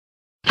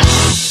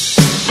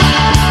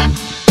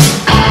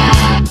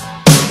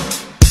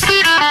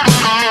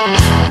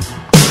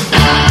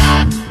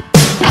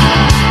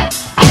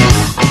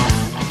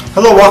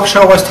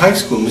Waukesha West High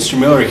School. Mr.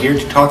 Miller here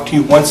to talk to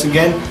you once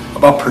again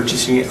about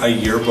purchasing a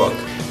yearbook.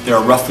 There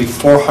are roughly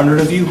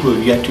 400 of you who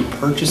have yet to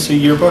purchase a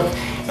yearbook,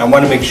 and I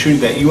want to make sure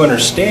that you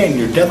understand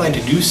your deadline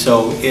to do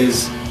so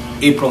is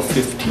April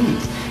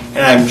 15th.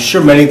 And I'm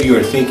sure many of you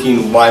are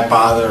thinking, why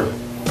bother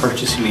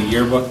purchasing a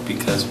yearbook?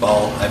 Because,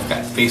 well, I've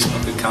got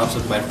Facebook accounts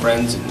with my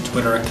friends and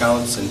Twitter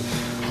accounts, and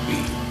we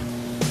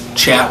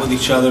chat with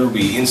each other,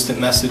 we instant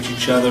message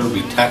each other,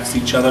 we text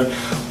each other.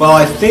 Well,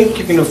 I think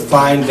you're going to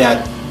find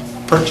that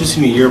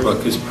purchasing a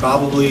yearbook is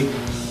probably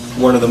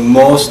one of the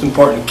most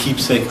important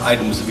keepsake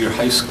items of your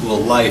high school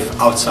life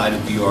outside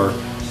of your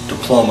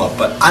diploma.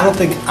 But I don't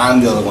think I'm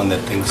the only one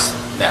that thinks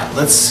that.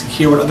 Let's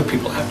hear what other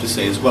people have to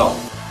say as well.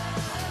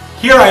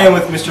 Here I am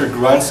with Mr.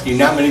 Grunsky.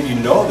 Not many of you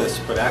know this,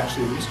 but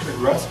actually Mr.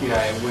 Grunsky and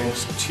I went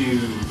to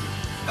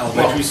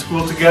elementary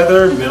school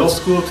together, middle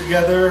school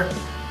together,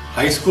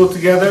 high school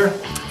together.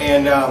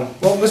 And,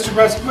 well, Mr.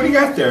 Grunsky, what do you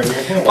got there in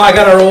your hand? Well, I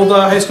got our old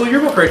high school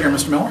yearbook right here,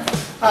 Mr. Miller.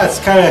 It's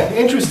kind of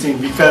interesting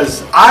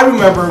because I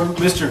remember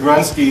Mr.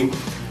 Grunsky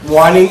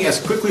wanting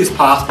as quickly as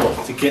possible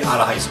to get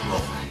out of high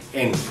school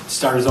and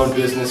start his own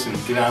business and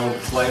get on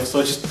with his life. So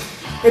it's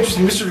just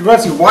interesting. Mr.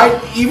 Grunsky, why,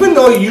 even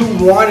though you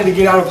wanted to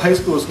get out of high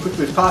school as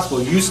quickly as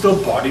possible, you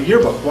still bought a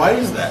yearbook. Why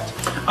is that?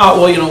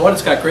 Well, you know what?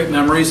 It's got great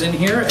memories in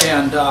here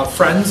and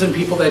friends and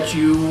people that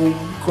you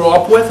grow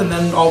up with, and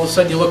then all of a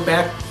sudden you look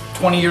back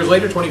 20 years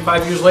later,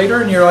 25 years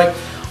later, and you're like,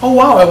 oh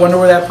wow, I wonder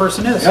where that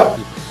person is. Yep.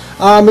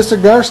 Mr.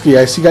 Grunsky,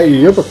 I see you got your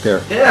yearbook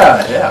there.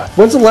 Yeah.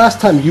 When's the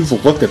last time you've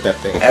looked at that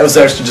thing? That was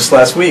actually just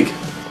last week.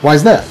 Why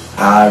is that?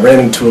 I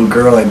ran into a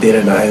girl I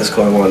dated in high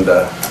school. I wanted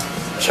to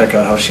check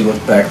out how she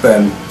looked back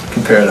then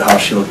compared to how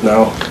she looked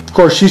now. Of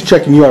course, she's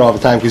checking you out all the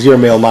time because you're a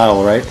male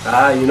model, right?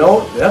 You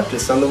know, yep,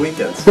 just on the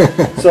weekends.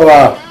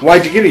 So,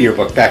 why'd you get a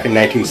yearbook back in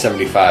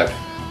 1975?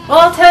 Well,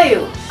 I'll tell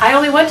you, I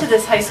only went to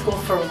this high school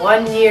for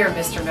 1 year,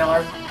 Mr.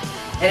 Miller,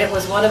 and it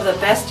was one of the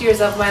best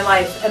years of my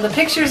life. And the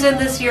pictures in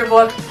this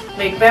yearbook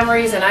make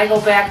memories, and I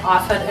go back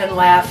often and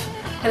laugh,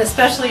 and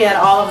especially at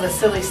all of the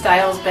silly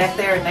styles back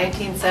there in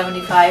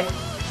 1975.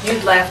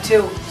 You'd laugh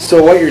too.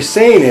 So what you're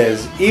saying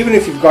is, even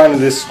if you've gone to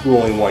this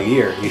school in 1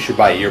 year, you should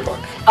buy a yearbook.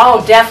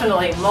 Oh,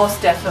 definitely,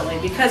 most definitely,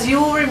 because you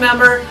will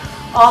remember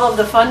all of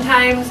the fun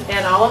times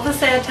and all of the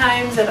sad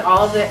times and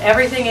all of the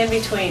everything in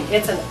between.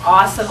 It's an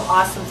awesome,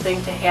 awesome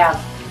thing to have.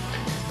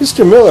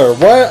 Mr. Miller,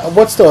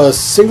 what's the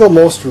single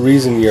most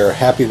reason you're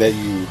happy that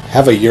you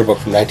have a yearbook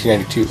from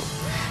 1992?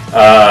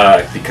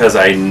 Because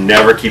I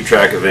never keep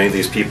track of any of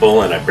these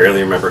people and I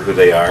barely remember who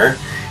they are,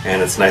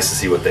 and it's nice to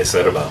see what they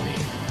said about me.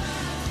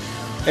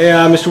 Hey,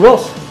 Mr.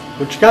 Wills,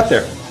 what you got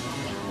there?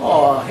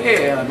 Oh,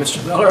 hey,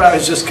 Mr. Miller. I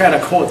was just kind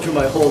of going through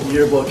my whole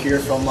yearbook here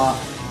from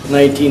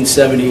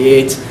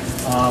 1978.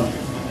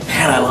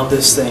 Man, I love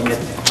this thing.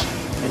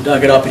 I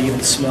dug it up. It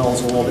even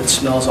smells old. It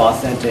smells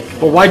authentic.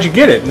 Well, why'd you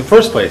get it in the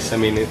first place? I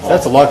mean,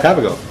 that's a long time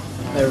ago.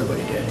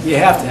 Everybody did. You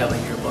have to have a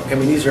yearbook. I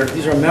mean, these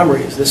are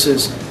memories. This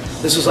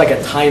is like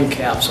a time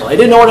capsule. I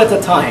didn't know it at the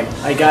time.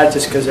 I got it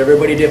just because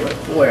everybody did, but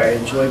boy, I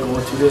enjoy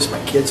going through this.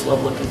 My kids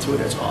love looking through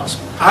it. It's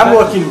awesome. I'm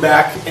looking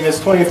back, and it's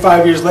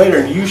 25 years later,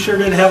 and you sure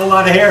did have a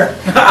lot of hair.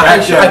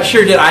 I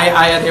sure did.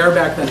 I had hair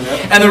back then.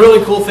 Yep. And the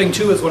really cool thing,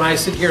 too, is when I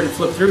sit here and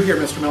flip through here,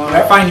 Mr. Miller, and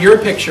I find your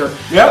picture,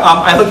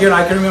 I look here and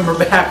I can remember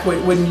back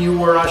when you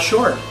were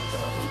short.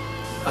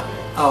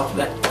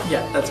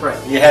 Yeah, that's right.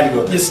 You had to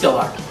go there. You still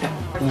are.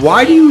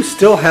 Why do you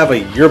still have a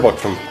yearbook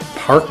from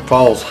Park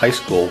Falls High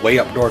School way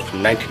up north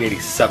from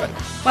 1987?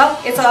 Well,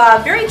 it's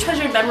a very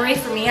treasured memory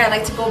for me. I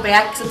like to go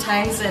back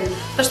sometimes, and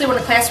especially when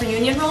a class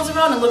reunion rolls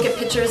around, and look at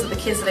pictures of the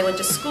kids that I went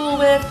to school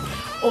with,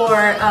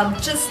 or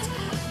just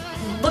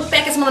look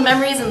back at some of the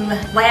memories and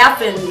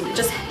laugh and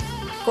just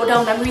go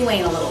down memory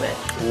lane a little bit.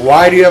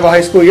 Why do you have a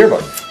high school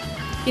yearbook?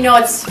 You know,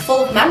 it's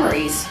full of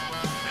memories.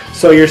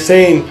 So you're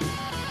saying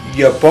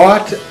you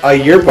bought a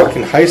yearbook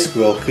in high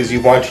school because you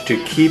wanted to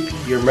keep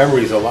your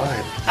memories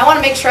alive. I want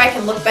to make sure I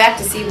can look back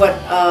to see what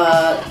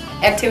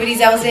activities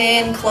I was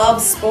in,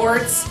 clubs,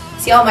 sports,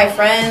 see all my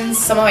friends,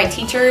 some of my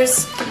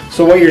teachers.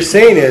 So what you're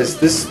saying is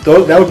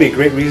that would be a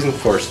great reason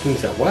for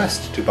students at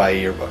West to buy a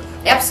yearbook.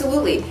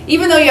 Absolutely.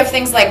 Even though you have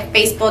things like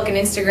Facebook and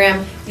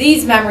Instagram,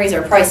 these memories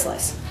are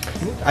priceless.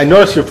 I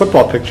noticed your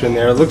football picture in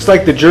there. It looks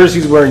like the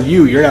jersey's wearing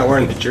you. You're not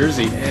wearing the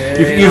jersey.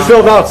 Hey, you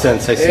filled out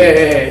since, I see.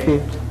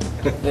 Hey.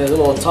 There's a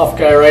little tough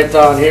guy right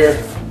down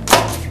here.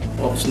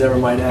 Oops, never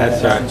mind that.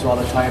 That's That happens all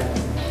the time.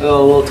 A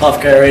little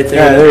tough guy right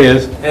there. Yeah, there he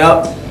is.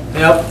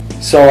 Yep.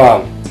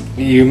 So,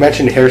 you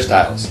mentioned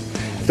hairstyles.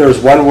 If there was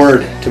one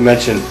word to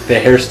mention the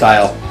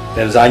hairstyle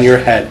that is on your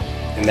head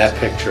in that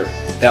picture,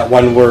 that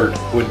one word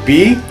would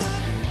be?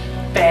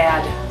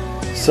 Bad.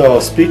 So,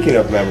 speaking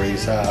of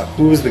memories,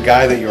 who was the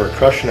guy that you were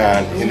crushing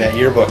on in that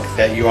yearbook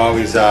that you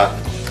always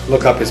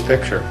look up his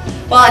picture?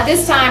 Well, at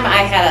this time,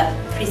 I had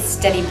a pretty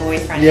steady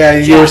boyfriend. Yeah,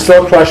 you were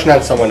still crushing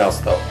on someone else,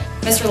 though.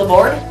 Mr.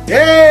 Laborde?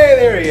 Yay,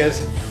 there he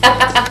is.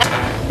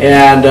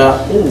 And,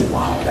 oh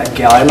wow, that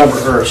gal, I remember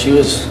her. She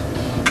was...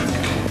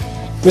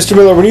 Mr.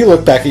 Miller, when you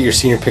look back at your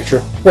senior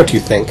picture, what do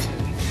you think?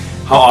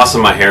 How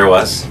awesome my hair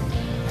was.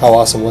 How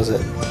awesome was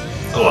it?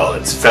 Well,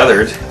 it's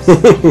feathered.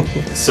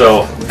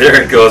 So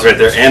there it goes right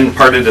there, and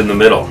parted in the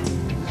middle.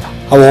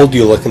 How old do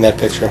you look in that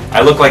picture?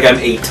 I look like I'm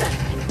 8.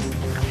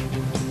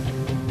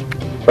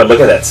 But look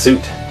at that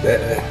suit.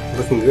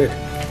 Looking good.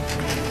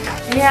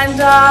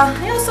 And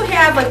I also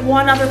have like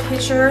one other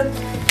picture.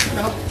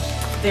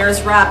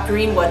 There's Rob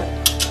Greenwood.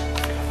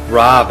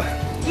 Rob.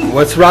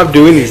 What's Rob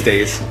doing these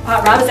days?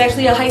 Rob is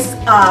actually a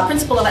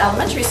principal of an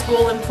elementary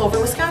school in Plover,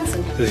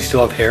 Wisconsin. Does he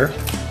still have hair?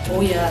 Oh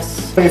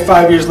yes.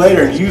 25 years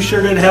later, and you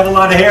sure didn't have a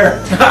lot of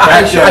hair.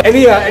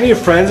 Any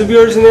friends of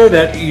yours in there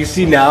that you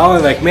see now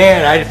and like,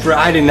 man,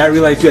 I did not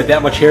realize you had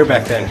that much hair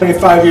back then.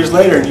 25 years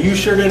later, and you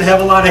sure didn't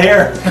have a lot of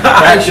hair.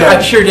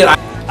 I sure did.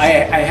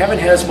 I haven't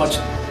had as much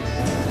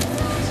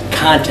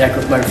contact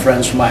with my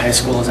friends from my high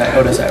school as I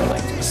would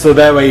like to. So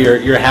that way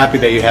you're happy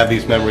that you have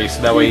these memories.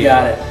 So that way You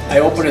got it. I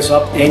opened this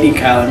up. Andy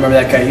Kyle, remember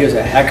that guy? He was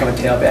a heck of a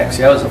tailback.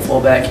 See, I was a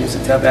fullback. He was a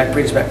tailback.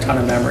 Brings back a ton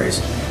of memories.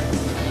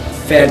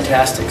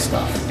 Fantastic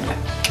stuff.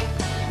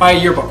 Buy a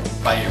yearbook.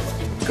 Buy a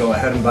yearbook. Go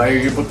ahead and buy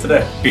your yearbook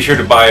today. Be sure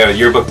to buy a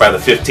yearbook by the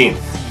 15th.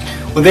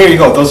 Well, there you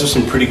go. Those are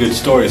some pretty good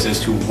stories as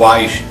to why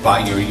you should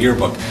buy your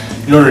yearbook.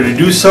 In order to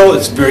do so,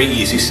 it's very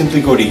easy.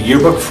 Simply go to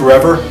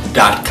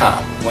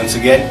yearbookforever.com. Once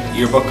again,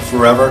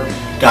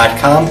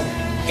 yearbookforever.com,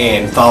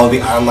 and follow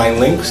the online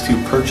links to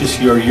purchase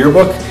your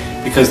yearbook,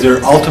 because there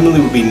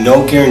ultimately will be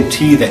no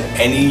guarantee that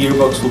any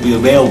yearbooks will be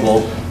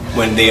available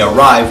when they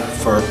arrive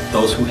for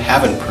those who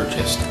haven't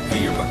purchased a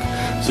yearbook.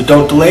 So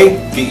don't delay.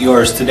 Get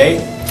yours today.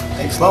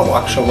 Thanks a lot.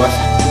 Waukesha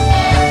West.